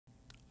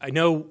I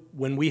know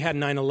when we had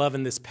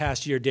 9/11 this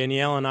past year,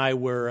 Danielle and I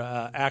were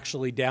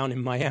actually down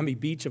in Miami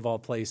Beach, of all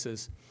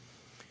places.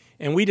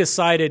 And we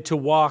decided to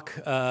walk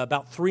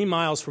about 3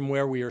 miles from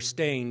where we are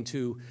staying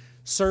to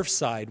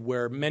Surfside,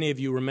 where many of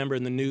you remember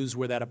in the news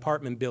where that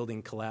apartment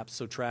building collapsed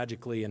so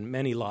tragically and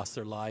many lost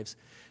their lives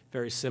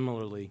very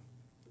similarly.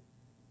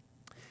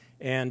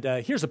 And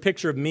here's a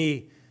picture of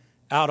me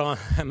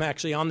I'm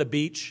actually on the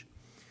beach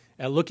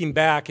looking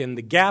back, and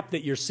the gap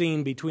that you're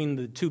seeing between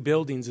the two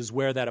buildings is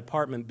where that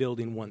apartment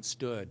building once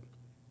stood.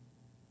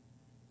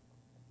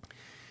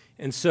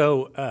 And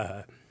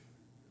so,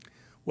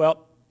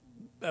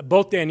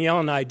 both Danielle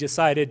and I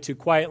decided to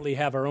quietly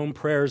have our own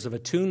prayers of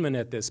attunement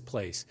at this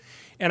place.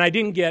 And I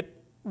didn't get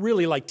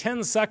really like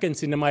 10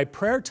 seconds into my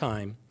prayer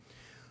time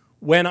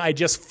when I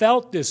just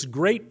felt this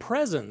great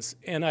presence.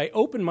 And I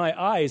opened my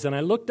eyes and I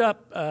looked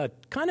up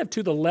kind of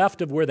to the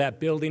left of where that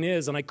building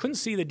is, and I couldn't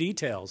see the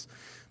details.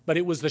 But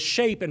it was the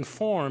shape and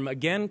form,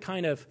 again,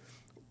 kind of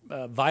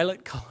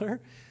violet color.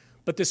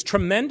 But this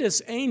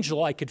tremendous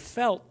angel I could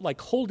felt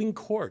like holding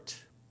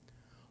court,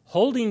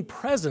 holding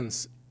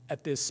presence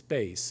at this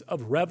space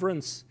of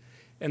reverence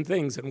and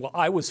things. And while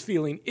I was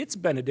feeling its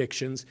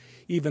benedictions,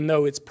 even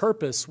though its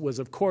purpose was,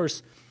 of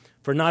course,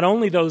 for not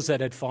only those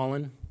that had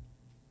fallen,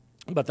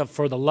 but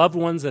for the loved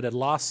ones that had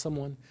lost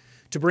someone,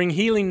 to bring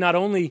healing not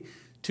only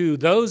to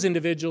those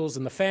individuals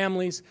and the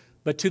families,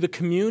 but to the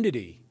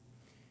community.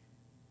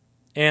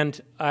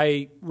 And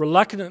I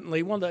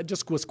reluctantly, I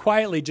just was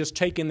quietly just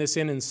taking this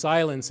in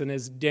silence. And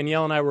as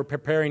Danielle and I were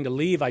preparing to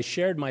leave, I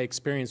shared my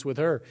experience with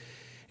her.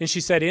 And she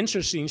said,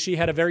 interesting, she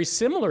had a very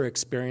similar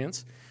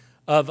experience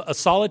of a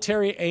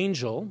solitary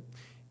angel,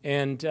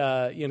 and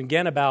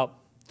again, about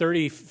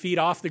 30 feet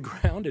off the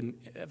ground and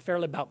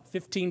fairly about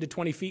 15 to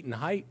 20 feet in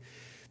height,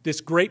 this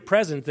great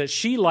presence that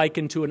she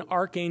likened to an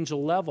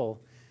archangel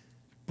level,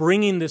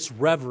 bringing this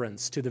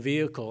reverence to the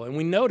vehicle. And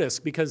we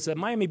noticed, because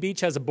Miami Beach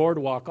has a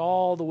boardwalk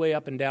all the way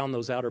up and down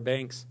those outer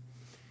banks,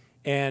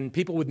 and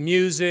people with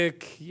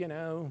music,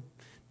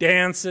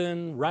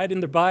 dancing, riding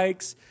their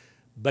bikes,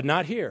 but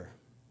not here.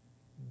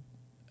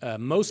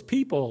 Most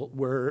people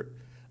were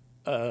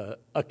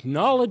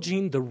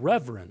acknowledging the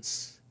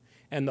reverence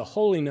and the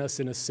holiness,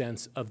 in a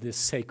sense, of this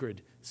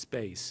sacred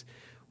space,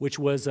 which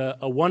was a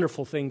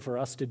wonderful thing for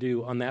us to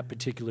do on that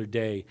particular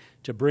day,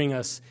 to bring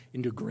us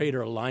into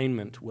greater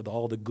alignment with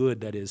all the good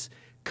that is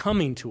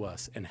coming to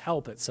us and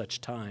help at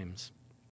such times.